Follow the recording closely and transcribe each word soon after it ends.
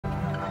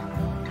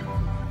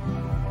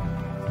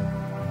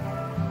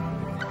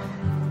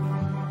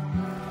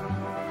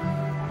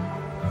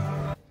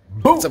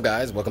What's up,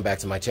 guys? Welcome back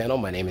to my channel.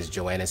 My name is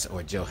Joannis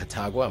or Joe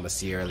Hatagwa. I'm a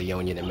Sierra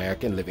Leonean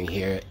American living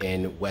here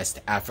in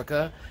West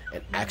Africa,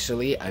 and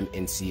actually I'm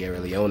in Sierra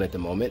Leone at the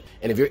moment.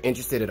 And if you're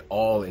interested at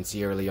all in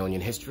Sierra Leonean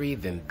history,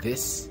 then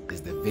this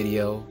is the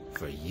video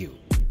for you.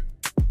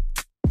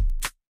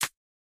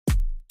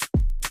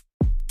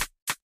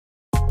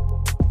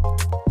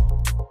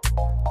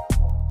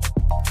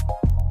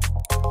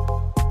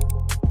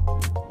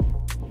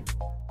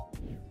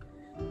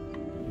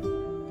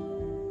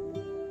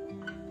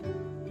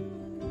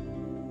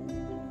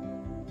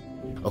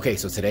 Okay,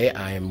 so today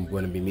I am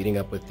going to be meeting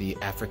up with the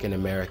African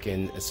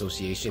American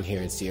Association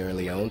here in Sierra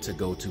Leone to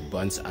go to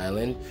Bunce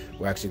Island.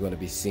 We're actually going to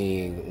be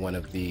seeing one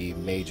of the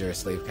major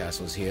slave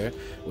castles here.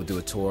 We'll do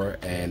a tour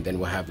and then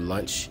we'll have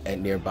lunch at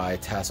nearby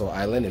Tassel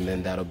Island, and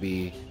then that'll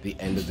be the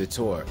end of the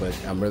tour. But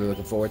I'm really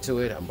looking forward to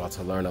it. I'm about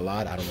to learn a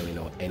lot. I don't really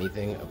know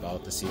anything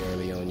about the Sierra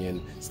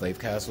Leonean slave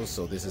castles,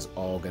 so this is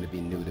all going to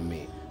be new to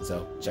me.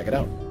 So check it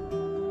out.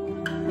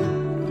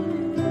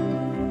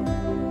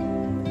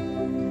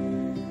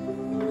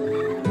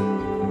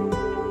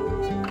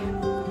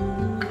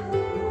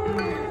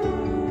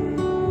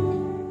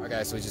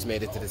 So we just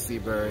made it to the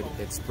Seabird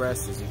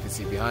Express, as you can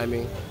see behind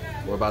me.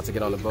 We're about to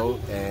get on the boat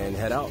and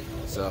head out.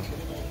 So,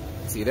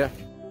 see you there.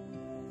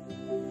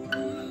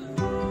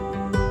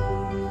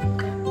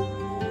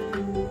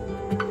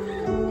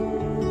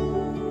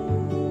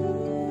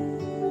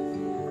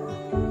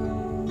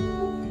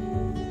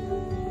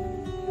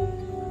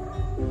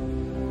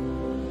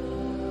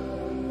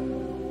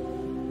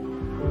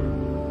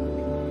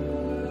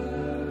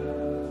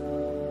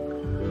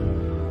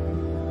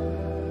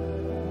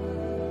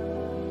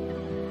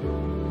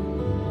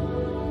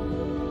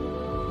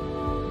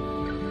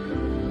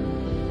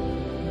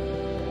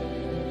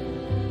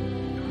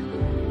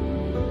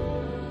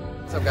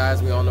 What's up,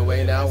 guys? We're on the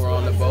way now. We're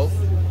on the boat.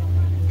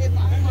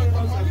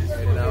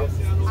 Heading out.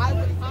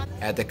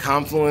 At the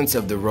confluence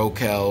of the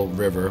Rokel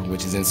River,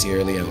 which is in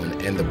Sierra Leone,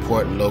 and the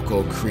Port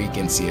Loko Creek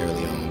in Sierra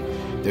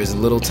Leone, there's a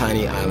little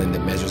tiny island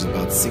that measures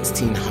about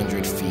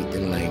 1,600 feet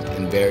in length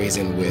and varies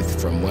in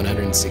width from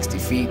 160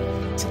 feet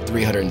to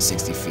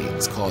 360 feet.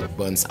 It's called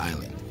Bunce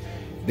Island.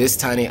 This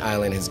tiny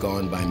island has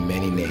gone by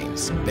many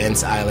names: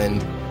 Bence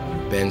Island,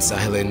 Bunce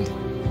Island,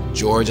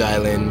 George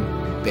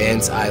Island,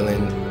 Bance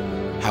Island.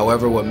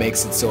 However, what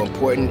makes it so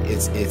important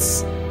is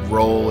its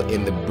role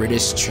in the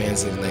British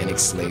transatlantic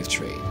slave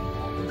trade.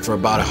 For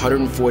about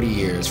 140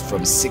 years,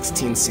 from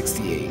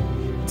 1668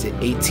 to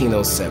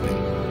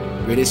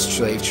 1807, British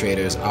slave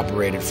traders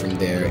operated from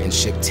there and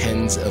shipped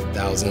tens of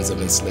thousands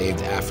of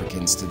enslaved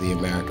Africans to the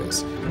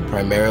Americas,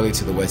 primarily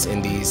to the West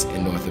Indies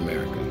and North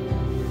America.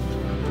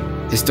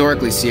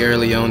 Historically, Sierra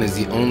Leone is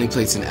the only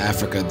place in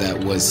Africa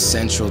that was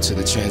central to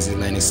the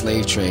transatlantic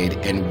slave trade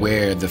and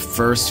where the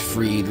first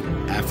freed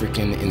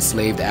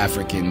enslaved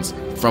Africans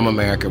from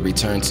America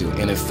returned to,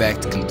 in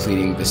effect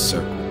completing the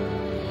circle.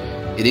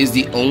 It is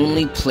the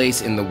only place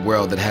in the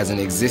world that has an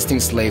existing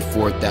slave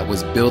fort that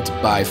was built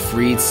by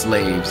freed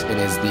slaves, and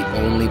is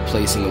the only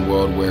place in the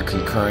world where,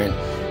 concurrent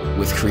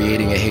with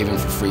creating a haven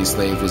for free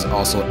slaves, was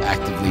also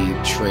actively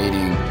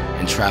trading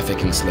and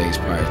trafficking slaves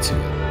prior to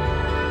it.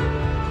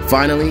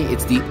 Finally,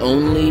 it's the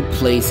only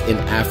place in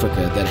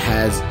Africa that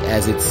has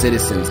as its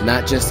citizens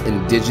not just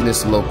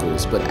indigenous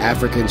locals, but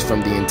Africans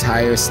from the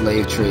entire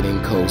slave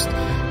trading coast,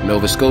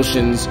 Nova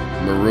Scotians,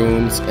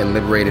 Maroons, and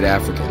liberated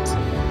Africans.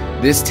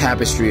 This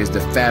tapestry is the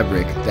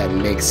fabric that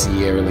makes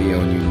Sierra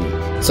Leone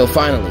unique. So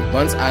finally,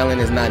 Bunce Island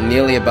is not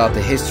nearly about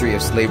the history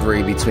of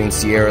slavery between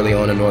Sierra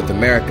Leone and North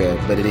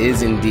America, but it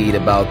is indeed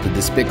about the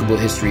despicable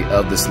history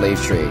of the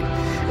slave trade.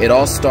 It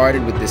all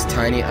started with this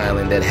tiny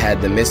island that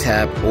had the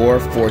mishap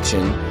or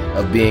fortune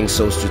of being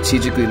so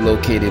strategically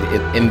located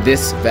in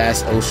this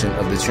vast ocean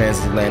of the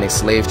transatlantic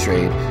slave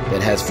trade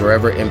that has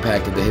forever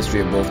impacted the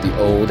history of both the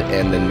old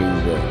and the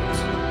new worlds.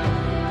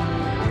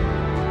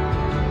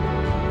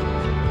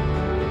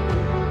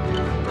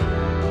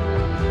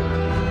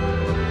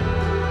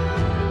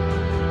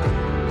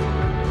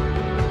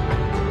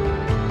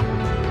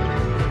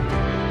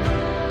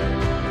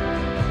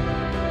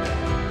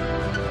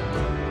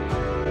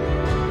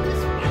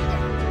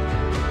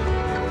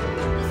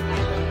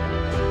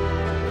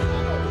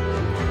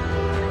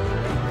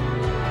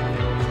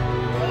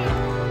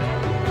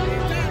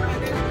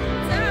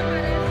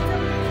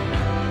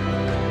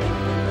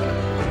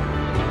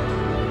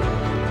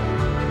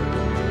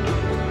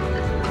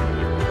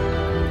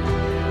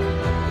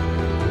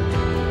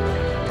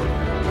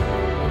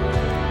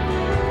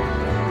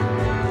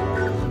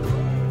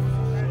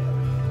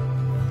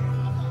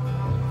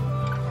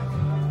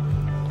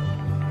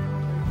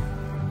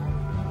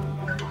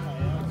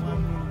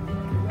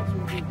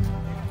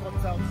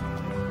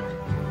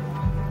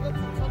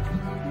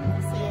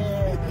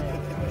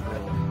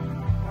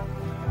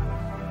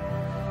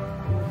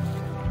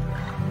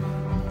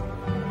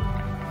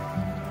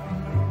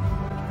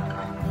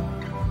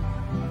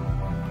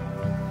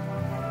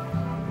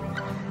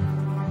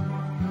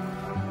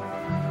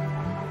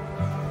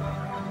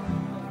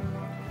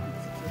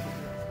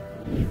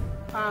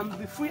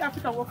 The Free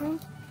Africa Working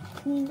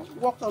who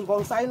worked on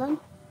Bunce Island.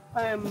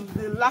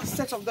 The last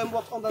set of them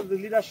worked under the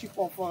leadership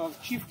of a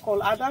chief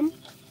called Adam.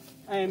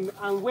 And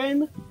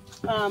when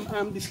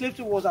the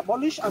slavery was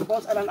abolished and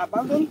Bunce Island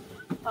abandoned,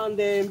 and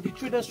the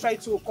traders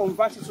tried to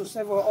convert it to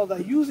several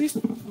other uses,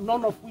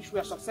 none of which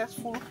were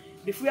successful,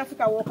 the Free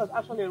Africa workers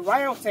actually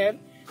rioted,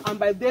 and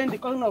by then the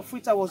colony of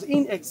Freetown was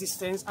in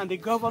existence, and the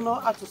governor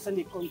had to send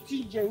a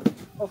contingent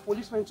of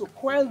policemen to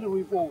quell the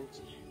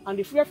revolt. And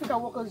the Free Africa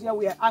workers here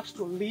were asked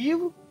to leave,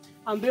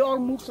 and they all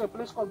moved to a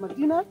place called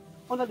Medina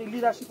under the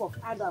leadership of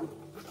Adam.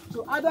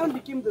 So Adam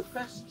became the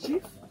first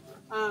chief,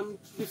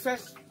 the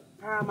first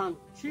paramount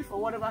chief or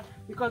whatever,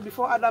 because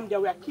before Adam there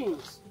were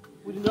kings.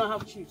 We did not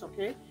have chiefs,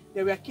 okay?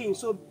 There were kings.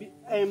 So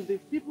the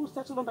people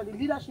settled under the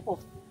leadership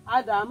of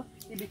Adam.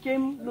 He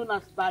became known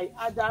as by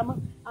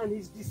Adam, and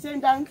his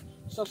descendants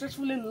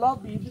successfully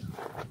lobbied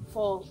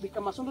for the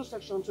Kamasondo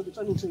section to be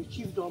turned into a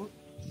chiefdom,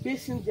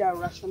 basing their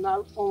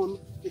rationale on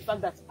the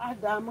fact that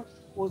Adam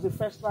was the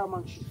first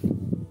paramount chief.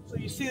 So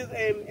you see,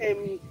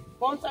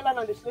 Bunce Island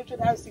and the slave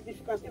trade has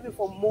significance even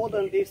for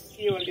modern day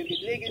Sierra Leone.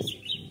 The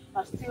legacies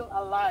are still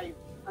alive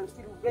and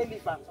still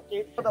relevant,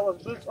 okay? That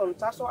was built on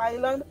Tasso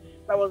Island,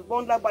 that was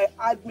bonded by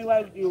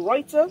Admiral de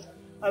Ruyter.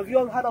 Have you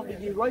all heard of the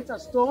de Ruyter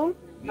stone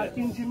at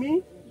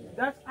Kinjimi?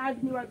 That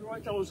Admiral de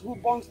Ruyter was who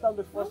burnt down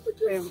the first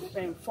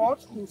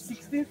fort in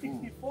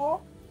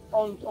 1664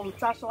 on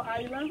Tasso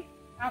Island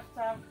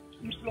after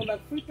he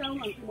plundered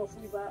Freetown and came off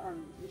river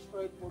and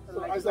destroyed both.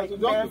 So as I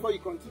just before you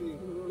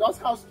continue,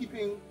 just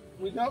housekeeping,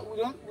 we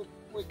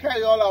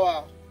carry all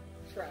our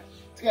trash.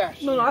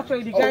 No,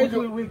 actually the guys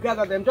will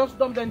gather them. Just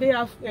dump them. They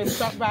have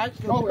trash bags.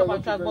 They will come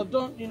and trash, but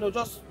don't,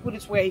 just put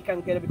it where he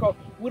can get it, because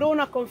we don't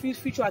want to confuse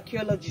future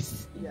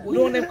archaeologists. Yeah. We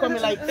don't want them coming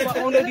like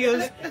 400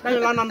 years down the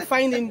line and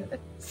finding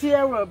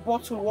Sierra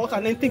bottled water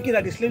and then thinking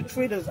that the slave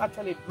traders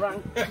actually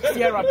drank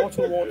Sierra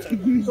bottled water.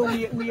 So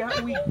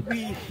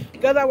we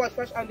gather our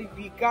trash and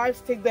the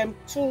guys take them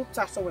to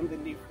Tasso when they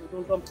leave. We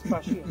don't dump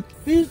trash here.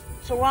 These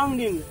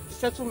surrounding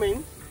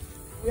settlements,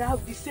 we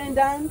have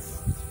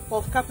descendants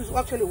of captives who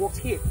actually worked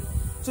here.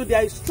 So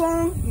there is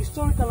strong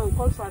historical and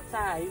cultural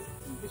ties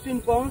between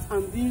Bance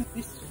and these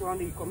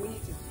surrounding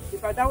communities. In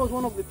fact, that was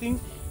one of the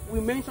things we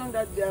mentioned,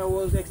 that there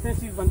was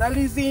extensive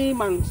vandalism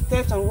and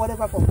theft and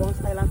whatever from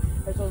Bunce Island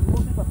that was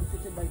mostly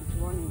perpetrated by the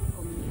surrounding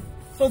community.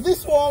 So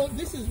this wall,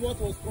 this is what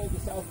was called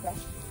the South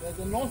Bastion. There's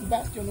a North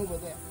Bastion over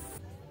there.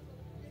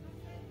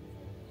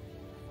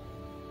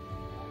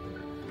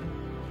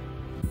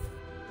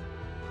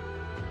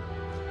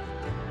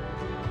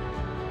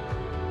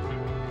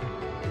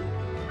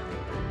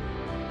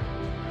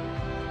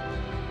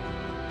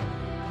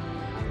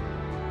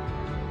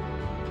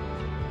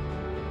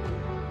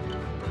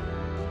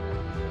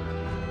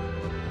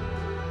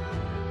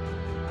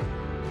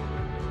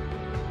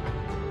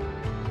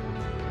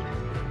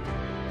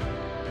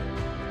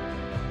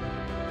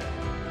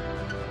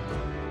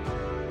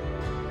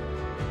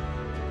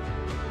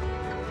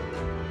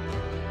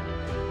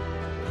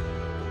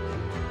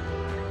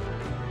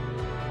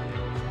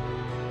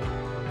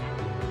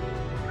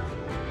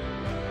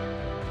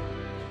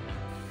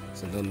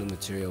 So no new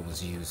material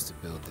was used to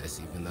build this,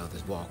 even though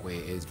this walkway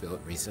is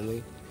built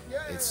recently.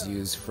 It's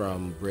used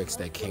from bricks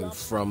that came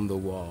from the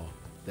wall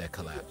that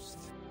collapsed.